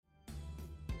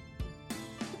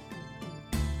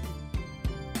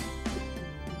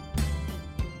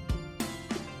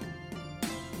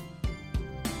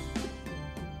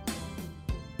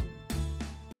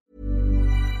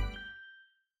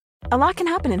A lot can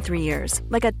happen in 3 years,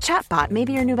 like a chatbot may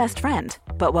be your new best friend.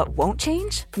 But what won't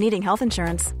change? Needing health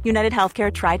insurance. United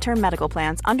Healthcare Tri-Term Medical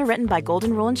Plans, underwritten by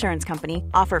Golden Rule Insurance Company,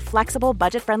 offer flexible,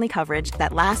 budget-friendly coverage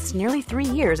that lasts nearly 3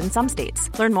 years in some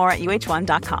states. Learn more at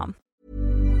uh1.com.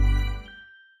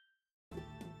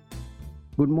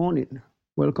 Good morning.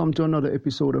 Welcome to another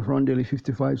episode of Rondelli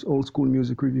 55's Old School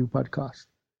Music Review Podcast.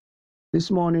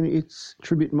 This morning it's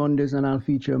Tribute Mondays and I'll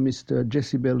feature Mr.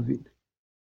 Jessie Belvin.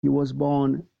 He was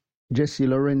born Jessie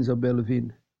Lorenzo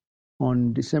Belvin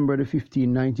on December the 15th,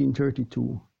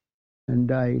 1932 and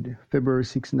died February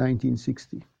 6,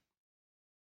 1960.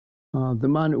 The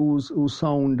man whose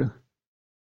sound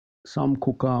Sam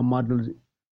Cooke modeled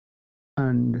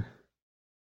and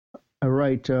a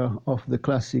writer of the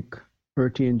classic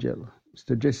Earth Angel,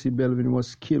 Mr. Jessie Belvin,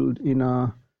 was killed in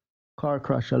a car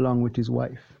crash along with his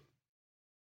wife,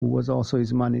 who was also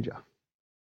his manager,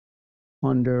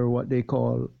 under what they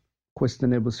call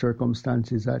questionable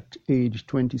circumstances at age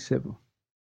 27.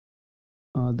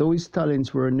 Though his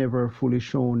talents were never fully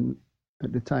shown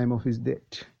at the time of his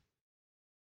death,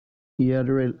 he had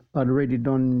already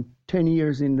done 10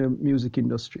 years in the music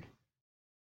industry.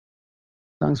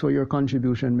 Thanks for your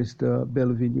contribution, Mr.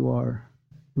 Belvin. You are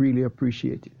really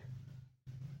appreciated.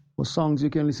 For songs you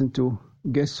can listen to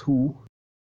Guess Who,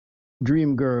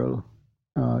 Dream Girl,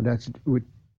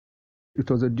 it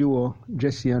was a duo,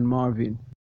 Jessie and Marvin.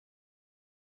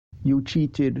 You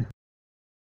Cheated,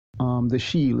 The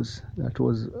Shields, that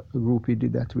was a group he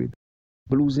did that with.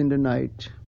 Blues in the Night,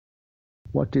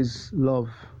 What Is Love,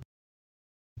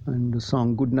 and the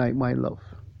song Good Night, My Love.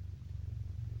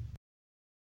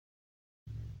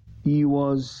 He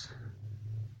was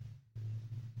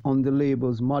on the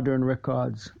labels Modern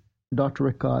Records, Dot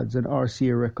Records, and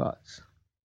RCA Records.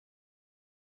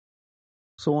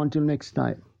 So until next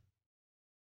time,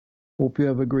 hope you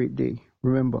have a great day.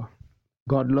 Remember,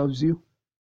 God loves you.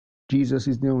 Jesus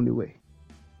is the only way.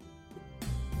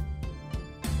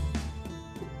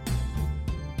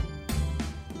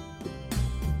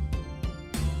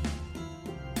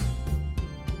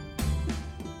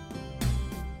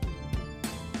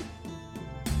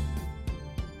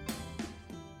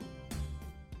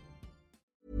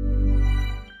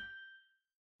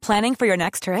 Planning for your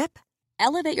next trip?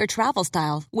 Elevate your travel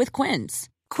style with Quince.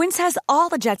 Quince has all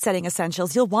the jet-setting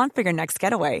essentials you'll want for your next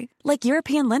getaway, like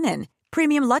European linen,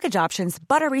 premium luggage options,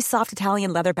 buttery soft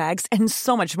Italian leather bags, and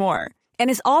so much more. And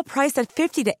is all priced at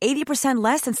 50 to 80%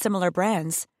 less than similar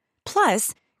brands.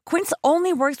 Plus, Quince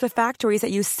only works with factories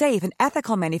that use safe and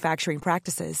ethical manufacturing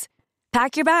practices.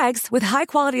 Pack your bags with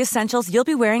high-quality essentials you'll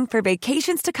be wearing for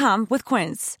vacations to come with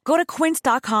Quince. Go to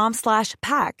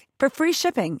quince.com/pack for free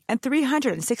shipping and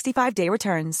 365-day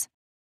returns.